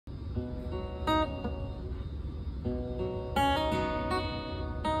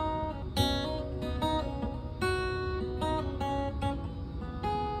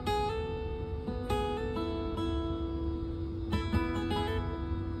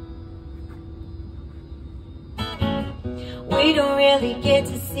don't really get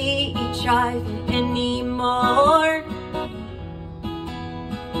to see each other anymore.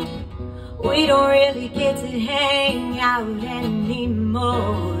 We don't really get to hang out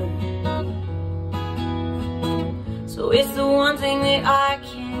anymore. So it's the one thing that I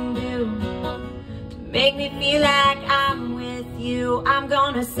can do to make me feel like I'm with you. I'm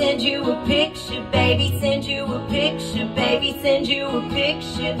gonna send you a picture, baby, send you a picture, baby, send you a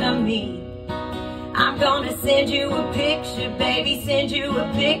picture of me. I'm gonna send you a picture, baby, send you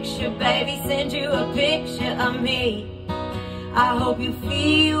a picture, baby, send you a picture of me. I hope you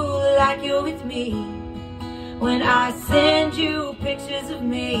feel like you're with me when I send you pictures of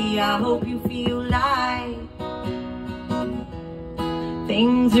me. I hope you feel like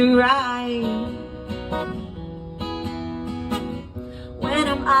things are right. When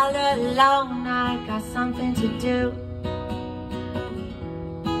I'm all alone, I got something to do.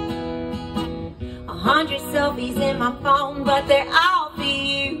 100 selfies in my phone, but they're all for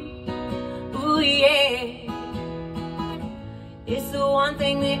you. Ooh, yeah. It's the one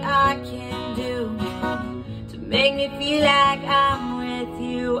thing that I can do to make me feel like I'm with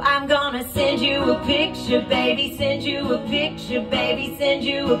you. I'm gonna send you a picture, baby, send you a picture, baby, send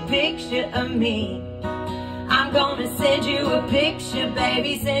you a picture of me. I'm gonna send you a picture,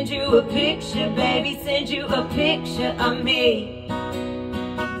 baby, send you a picture, baby, send you a picture of me.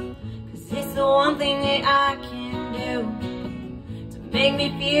 'Cause it's the one thing that I can do to make me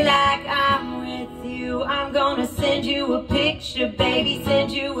feel like I'm with you. I'm gonna send you a picture, baby,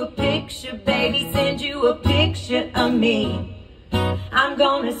 send you a picture, baby, send you a picture of me. I'm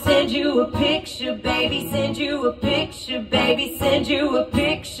gonna send you a picture, baby, send you a picture, baby, send you a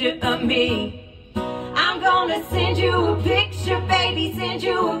picture of me. I'm gonna send you a picture, baby, send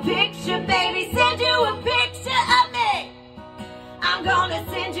you a picture, baby, send you a picture of me. I'm gonna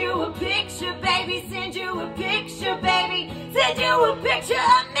send you a picture, baby, send you a picture, baby, send you a picture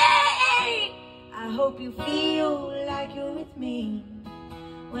of me. I hope you feel like you're with me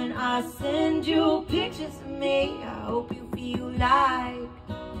when I send you pictures of me. I hope you feel like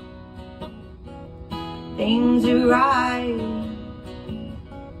things are right.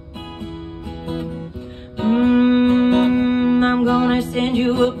 I'm gonna send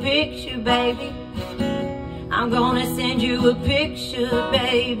you a picture, baby. I'm gonna send you a picture,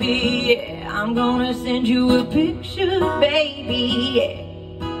 baby, yeah. I'm gonna send you a picture, baby, yeah.